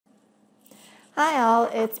Hi all,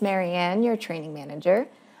 it's Marianne, your training manager.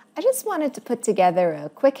 I just wanted to put together a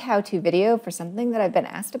quick how-to video for something that I've been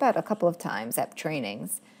asked about a couple of times at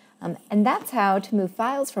trainings, and that's how to move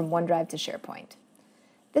files from OneDrive to SharePoint.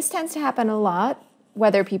 This tends to happen a lot,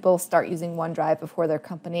 whether people start using OneDrive before their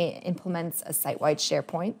company implements a site-wide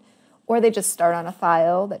SharePoint, or they just start on a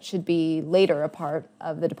file that should be later a part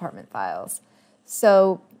of the department files.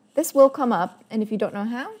 So this will come up, and if you don't know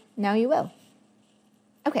how, now you will.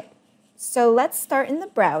 Okay. So let's start in the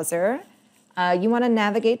browser. You want to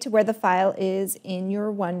navigate to where the file is in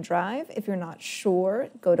your OneDrive. If you're not sure,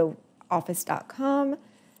 go to office.com,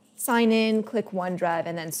 sign in, click OneDrive,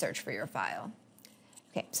 and then search for your file.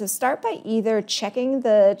 Okay, so start by either checking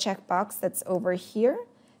the checkbox that's over here.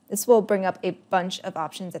 This will bring up a bunch of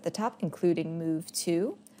options at the top, including Move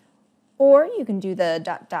To, or you can do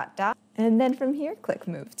the ... and then from here, click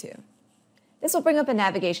Move To. This will bring up a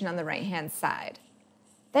navigation on the right-hand side.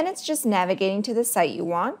 Then it's just navigating to the site you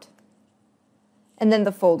want, and then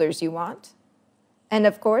the folders you want, and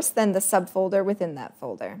of course, then the subfolder within that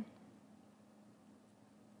folder.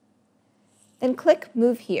 Then click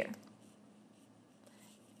Move Here.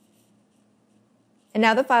 And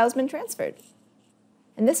now the file's been transferred.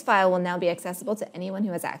 And this file will now be accessible to anyone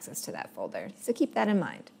who has access to that folder, so keep that in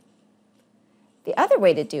mind. The other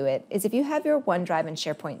way to do it is if you have your OneDrive and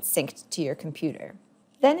SharePoint synced to your computer.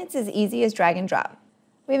 Then it's as easy as drag and drop.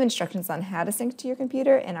 We have instructions on how to sync to your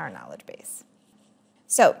computer in our knowledge base.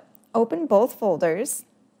 So open both folders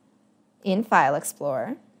in File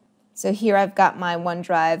Explorer. So here I've got my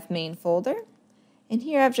OneDrive main folder, and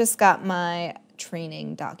here I've just got my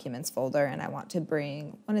training documents folder, and I want to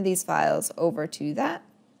bring one of these files over to that.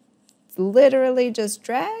 It's literally just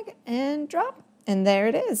drag and drop, and there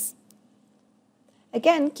it is.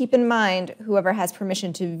 Again, keep in mind, whoever has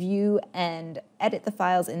permission to view and edit the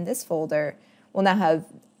files in this folder will now have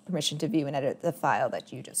permission to view and edit the file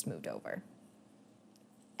that you just moved over.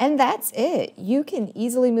 And that's it. You can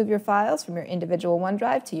easily move your files from your individual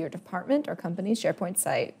OneDrive to your department or company's SharePoint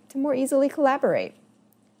site to more easily collaborate.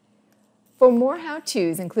 For more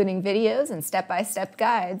how-tos, including videos and step-by-step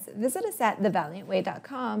guides, visit us at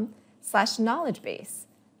thevaliantway.com/knowledgebase.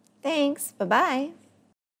 Thanks. Bye-bye.